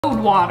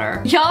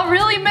water. Y'all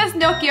really miss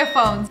Nokia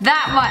phones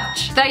that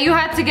much that you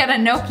had to get a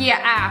Nokia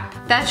app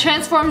that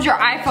transforms your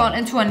iPhone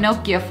into a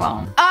Nokia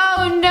phone.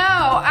 Oh no,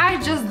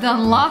 I just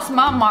done lost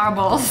my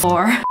marbles.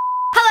 Hello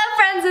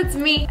friends, it's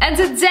me, and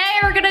today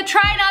we're gonna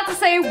try not to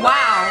say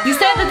wow. You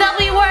say the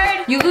W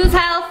word, you lose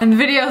health, and the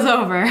video's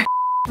over.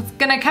 It's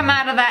gonna come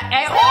out of that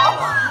egg. Oh!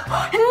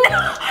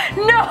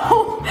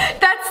 No!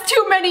 That's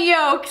too many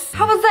yolks.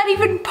 How is that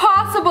even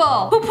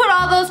possible? Who put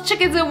all those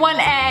chickens in one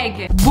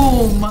egg?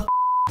 Boom.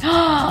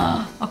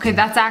 Okay,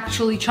 that's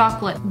actually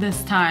chocolate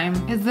this time.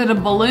 Is it a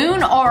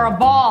balloon or a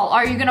ball?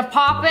 Are you gonna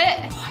pop it?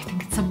 Oh, I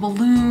think it's a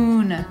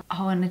balloon.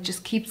 Oh, and it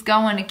just keeps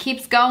going, it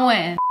keeps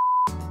going.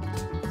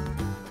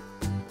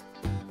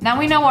 Now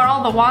we know where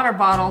all the water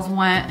bottles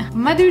went.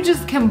 My dude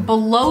just can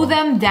blow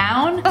them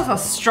down. That's a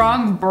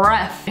strong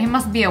breath. He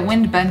must be a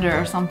windbender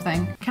or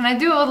something. Can I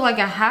do it with like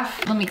a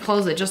half? Let me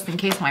close it just in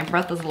case my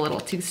breath is a little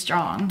too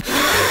strong.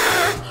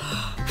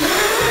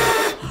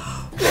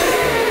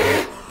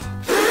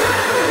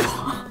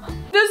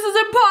 This is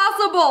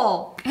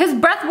impossible. His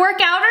breath work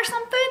out or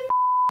something?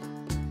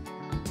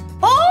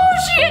 Oh,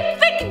 she had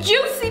thick,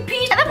 juicy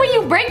peach. And then when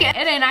you break it,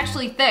 it ain't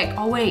actually thick.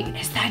 Oh wait,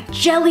 is that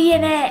jelly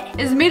in it?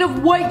 It's made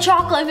of white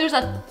chocolate and there's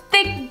a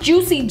thick,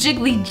 juicy,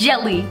 jiggly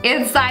jelly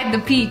inside the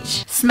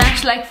peach.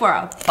 Smash like for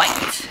a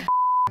bite.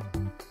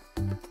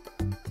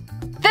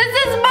 This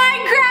is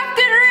Minecraft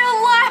in real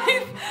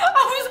life.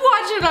 I was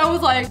watching, I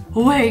was like,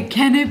 wait,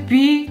 can it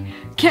be?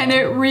 Can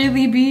it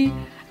really be?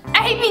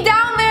 Hey, be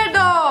down there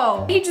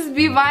though. He just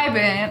be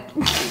vibing.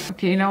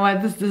 Okay, you know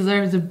what? This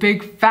deserves a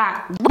big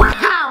fat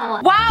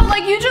wow. Wow,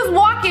 like you just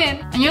walk in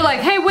and you're like,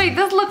 hey, wait,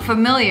 this look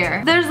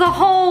familiar. There's a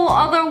whole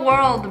other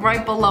world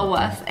right below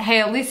us. Hey,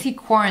 at least he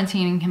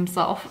quarantining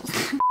himself.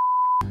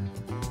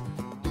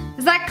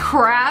 Is that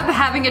crab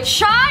having a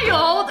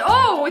child?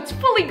 Oh, it's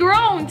fully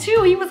grown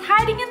too. He was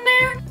hiding in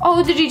there?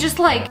 Oh, did he just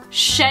like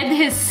shed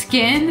his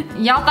skin?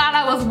 Y'all thought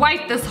I was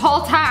white this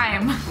whole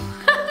time.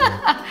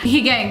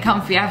 He getting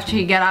comfy after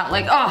he get out,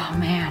 like, oh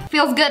man.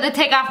 Feels good to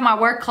take off my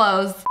work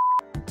clothes.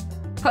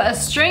 Put a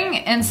string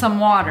in some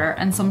water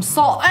and some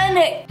salt in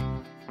it.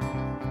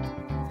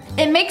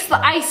 It makes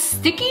the ice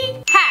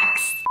sticky?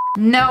 Hacks.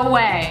 No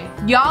way.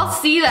 Y'all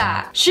see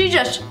that? She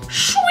just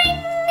swing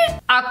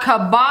a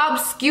kebab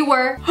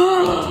skewer.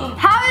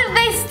 How did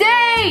they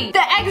stay?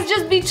 The eggs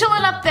just be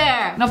chilling up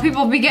there. No,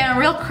 people be getting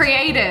real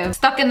creative.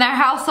 Stuck in their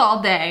house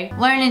all day,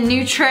 learning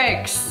new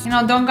tricks. You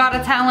know, don't got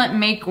a talent,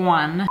 make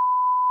one.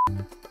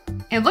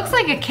 It looks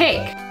like a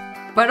cake,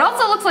 but it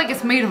also looks like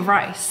it's made of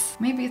rice.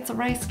 Maybe it's a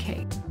rice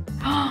cake.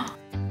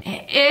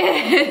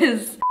 It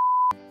is.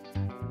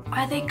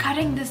 Are they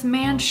cutting this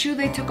man's shoe?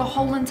 They took a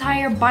whole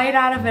entire bite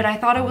out of it. I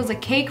thought it was a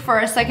cake for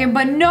a second,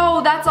 but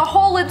no, that's a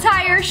whole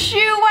entire shoe.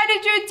 Why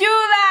did you do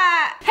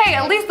that? Hey,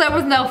 at least there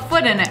was no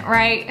foot in it,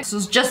 right? This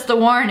was just a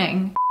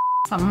warning.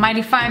 Some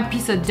mighty fine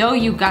piece of dough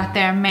you got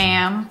there,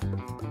 ma'am.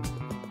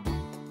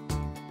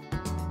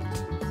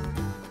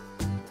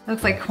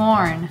 Looks like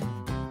corn.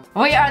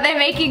 Wait, are they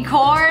making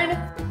corn?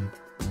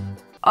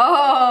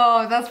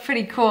 Oh, that's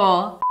pretty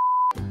cool.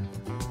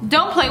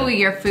 Don't play with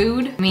your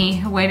food.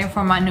 Me waiting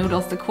for my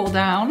noodles to cool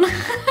down.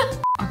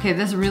 Okay,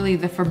 this is really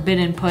the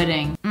forbidden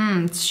pudding.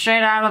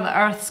 Straight out of the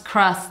earth's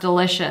crust,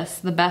 delicious,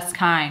 the best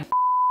kind.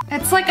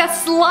 It's like a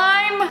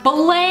slime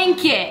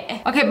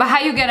blanket. Okay, but how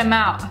you get him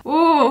out?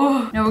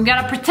 Ooh, no, we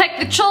gotta protect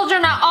the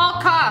children at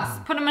all costs.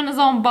 Put him in his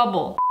own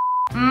bubble.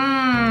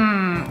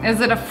 Is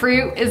it a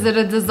fruit? Is it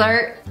a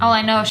dessert? All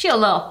I know, she a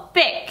little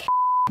thick.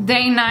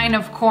 Day 9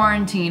 of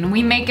quarantine.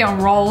 We making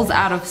rolls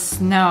out of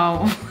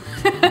snow.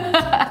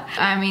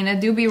 I mean, it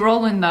do be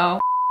rolling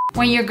though.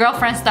 When your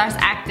girlfriend starts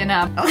acting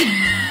up.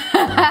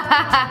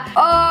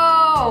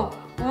 Oh,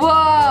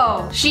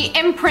 whoa. She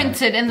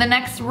imprinted in the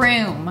next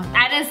room.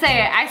 I didn't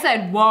say it, I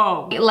said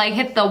whoa. Like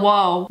hit the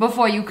whoa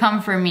before you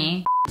come for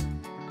me.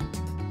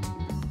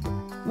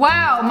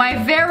 Wow,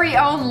 my very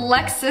own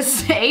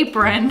Lexus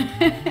apron.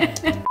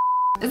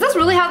 Is this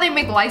really how they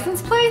make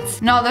license plates?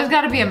 No, there's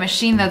gotta be a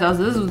machine that does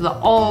this. This is the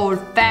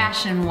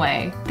old-fashioned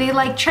way. They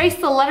like trace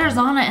the letters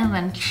on it and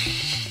then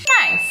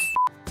nice.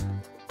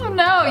 Oh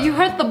no, you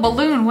hurt the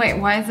balloon. Wait,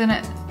 why isn't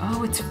it?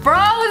 Oh, it's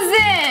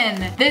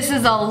frozen. This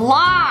is a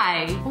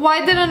lie.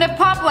 Why didn't it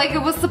pop like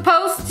it was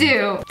supposed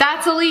to?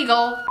 That's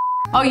illegal.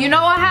 Oh, you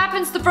know what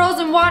happens to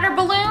frozen water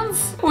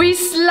balloons? We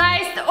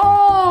sliced,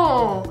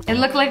 oh! It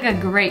looked like a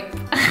grape.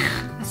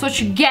 That's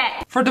what you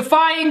get for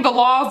defying the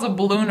laws of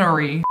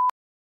balloonery.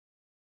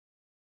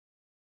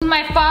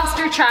 My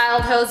foster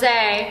child,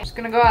 Jose. Just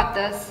gonna go at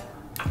this.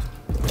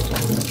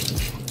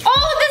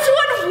 Oh, this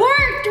one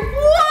worked!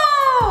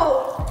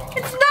 Whoa!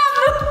 It's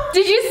not.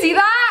 Did you see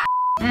that?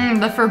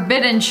 The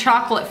forbidden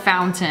chocolate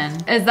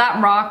fountain. Is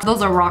that rock?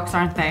 Those are rocks,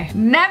 aren't they?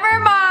 Never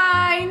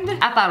mind.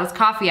 I thought it was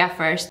coffee at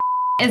first.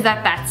 Is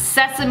that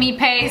sesame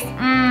paste?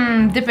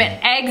 Dipping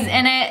eggs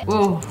in it.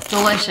 Ooh,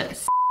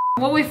 delicious.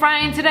 What are we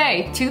frying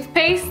today?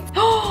 Toothpaste?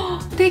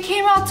 Oh, they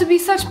came out to be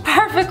such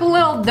perfect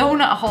little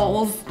donut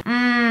holes.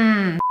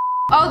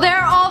 Oh, there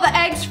are all the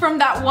eggs from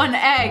that one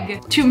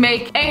egg to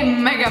make a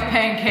mega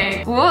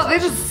pancake. Whoa, they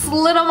just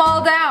slid them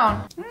all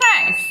down.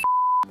 Nice.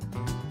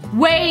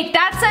 Wait,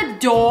 that's a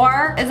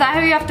door? Is that how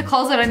you have to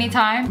close at any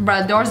time?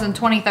 Bruh, doors in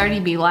 2030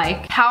 be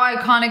like. How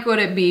iconic would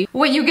it be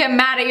when you get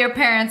mad at your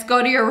parents,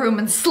 go to your room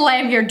and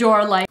slam your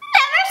door like,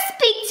 never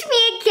speak to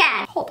me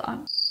again. Hold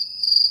on.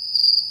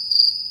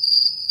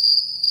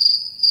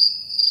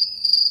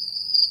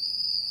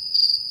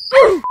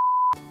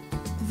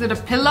 Is it a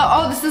pillow?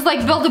 Oh, this is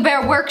like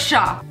Build-A-Bear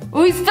Workshop.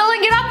 Oh, he's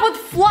filling it up with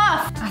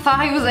fluff. I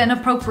thought he was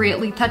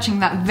inappropriately touching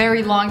that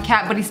very long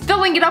cat, but he's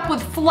filling it up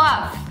with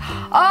fluff.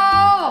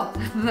 Oh,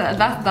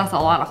 that's a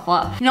lot of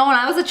fluff. You know, when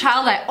I was a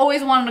child, I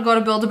always wanted to go to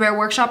Build-A-Bear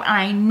Workshop and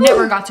I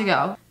never got to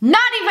go.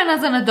 Not even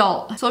as an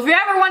adult. So if you're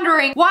ever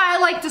wondering why I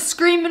like to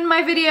scream in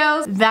my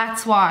videos,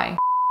 that's why.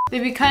 They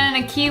be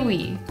cutting a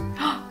kiwi.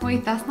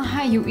 Wait, that's not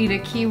how you eat a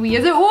kiwi,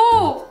 is it?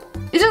 Ooh,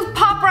 it just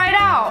popped right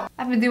out.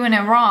 I've been doing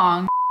it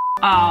wrong.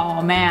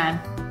 Oh man.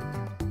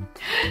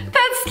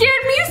 That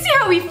scared me. You see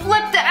how he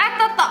flipped it? I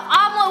thought the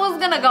omelet was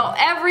gonna go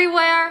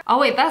everywhere. Oh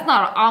wait, that's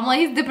not an omelet.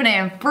 He's dipping it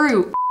in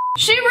fruit.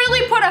 She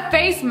really put a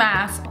face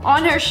mask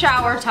on her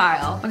shower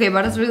tile. Okay,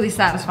 but it's really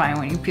satisfying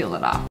when you peel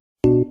it off.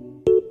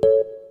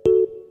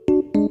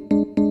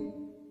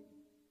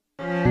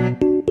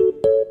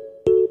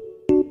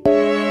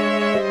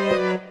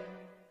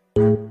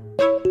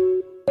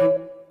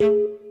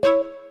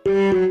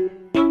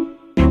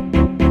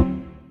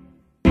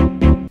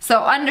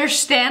 So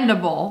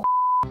understandable.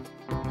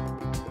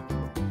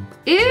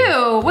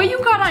 Ew, what you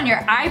got on your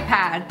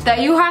iPad that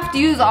you have to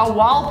use a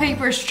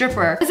wallpaper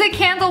stripper? Is it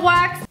candle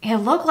wax? It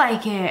looked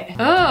like it.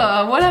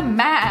 Ugh, what a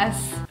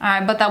mess.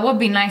 Alright, but that would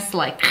be nice to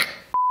like,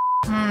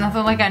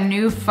 nothing like a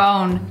new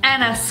phone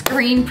and a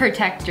screen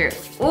protector.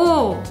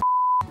 Ooh.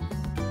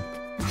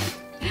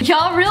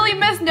 Y'all really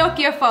miss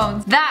Nokia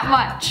phones that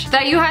much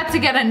that you had to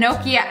get a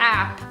Nokia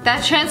app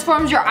that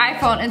transforms your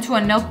iPhone into a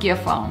Nokia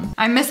phone.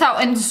 I miss how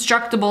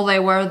indestructible they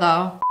were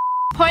though.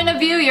 Point of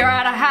view, you're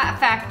at a hat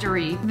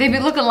factory. They be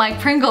looking like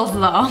Pringles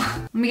though.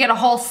 Let me get a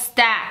whole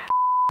stack.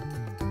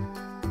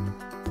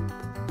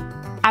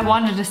 I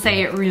wanted to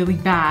say it really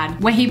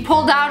bad. When he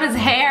pulled out his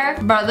hair,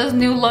 bro, this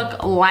new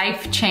look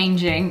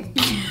life-changing.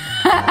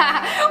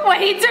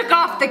 When he took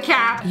off the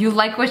cap. You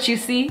like what you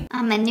see?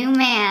 I'm a new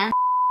man.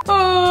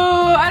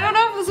 Oh, I don't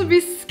know if this would be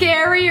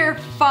scary or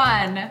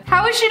fun.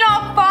 How is she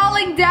not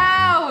falling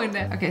down?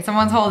 Okay,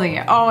 someone's holding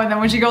it. Oh, and then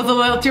when she goes a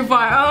little too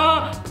far,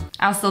 oh.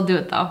 I'll still do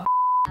it though.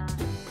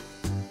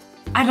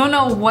 I don't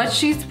know what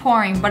she's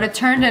pouring, but it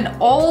turned an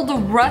old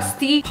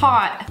rusty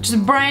pot,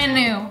 just brand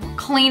new,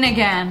 clean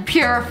again,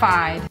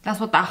 purified. That's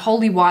what that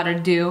holy water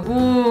do.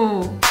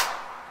 Ooh.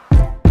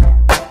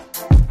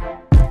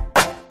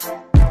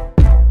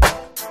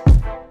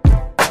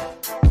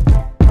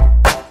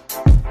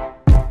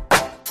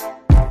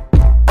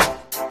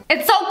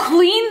 It's so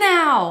clean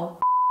now.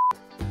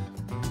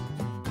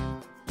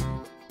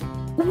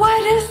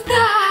 What is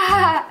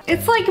that?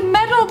 It's like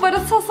metal, but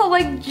it's also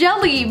like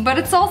jelly, but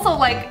it's also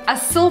like a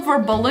silver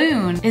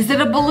balloon. Is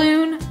it a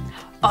balloon?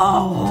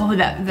 Oh,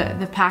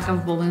 the pack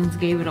of balloons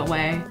gave it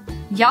away.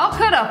 Y'all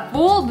could have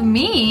fooled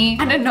me.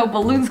 I didn't know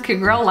balloons could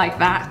grow like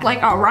that,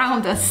 like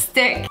around a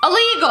stick.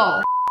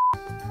 Illegal.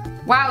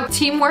 Wow,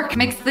 teamwork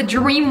makes the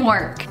dream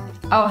work.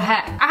 Oh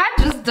heck, I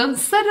just done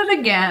said it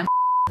again.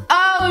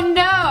 Oh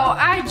no,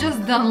 I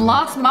just done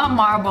lost my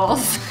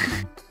marbles.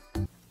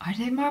 Are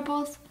they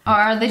marbles? Or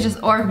are they just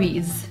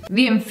Orbeez?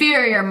 The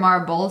inferior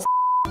marbles.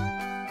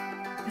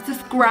 Is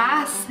this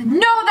grass?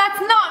 No,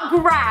 that's not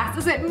grass.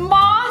 Is it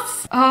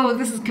moss? Oh,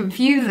 this is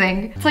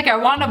confusing. It's like I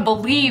want to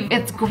believe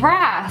it's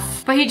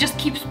grass, but he just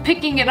keeps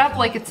picking it up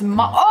like it's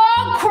moss.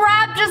 Oh,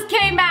 crab just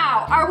came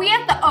out. Are we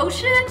at the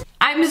ocean?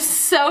 I'm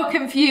so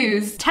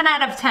confused. 10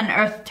 out of 10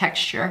 earth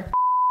texture.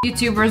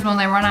 YouTubers, when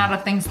they run out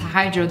of things to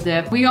hydro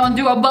dip, we gonna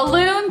do a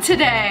balloon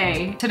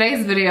today.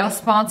 Today's video is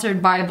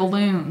sponsored by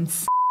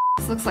balloons.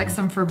 This looks like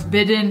some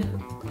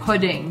forbidden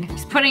pudding.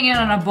 He's putting it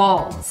in a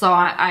bowl, so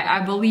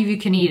I believe you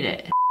can eat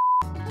it.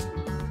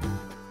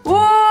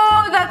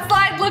 Whoa, that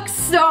slide looks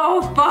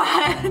so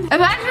fun. Imagine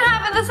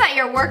having this at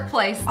your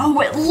workplace. Oh,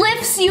 it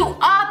lifts you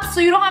up so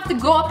you don't have to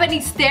go up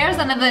any stairs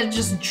and then it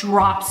just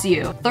drops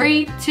you.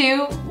 3,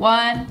 2,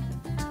 1.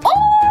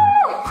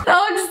 Oh, that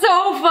looks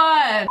so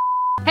fun.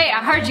 Hey,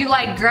 I heard you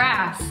like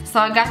grass, so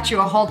I got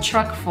you a whole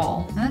truck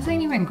full. This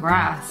ain't even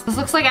grass. This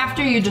looks like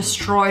after you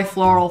destroy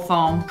floral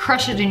foam,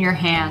 crush it in your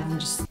hands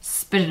and just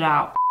spit it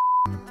out.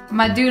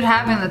 My dude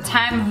having the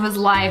time of his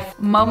life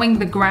mowing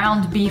the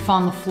ground beef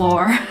on the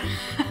floor.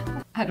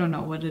 I don't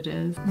know what it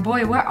is.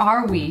 Boy, where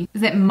are we?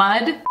 Is it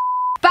mud?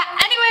 But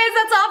anyways,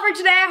 that's all for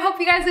today. I hope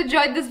you guys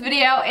enjoyed this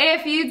video.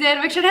 If you did,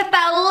 make sure to hit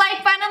that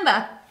like button on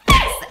the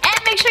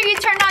and make sure you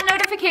turn on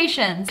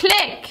notifications.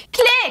 Click,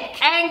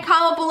 and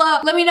comment below.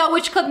 Let me know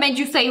which clip made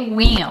you say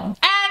wow.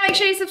 And make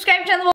sure you subscribe to the channel.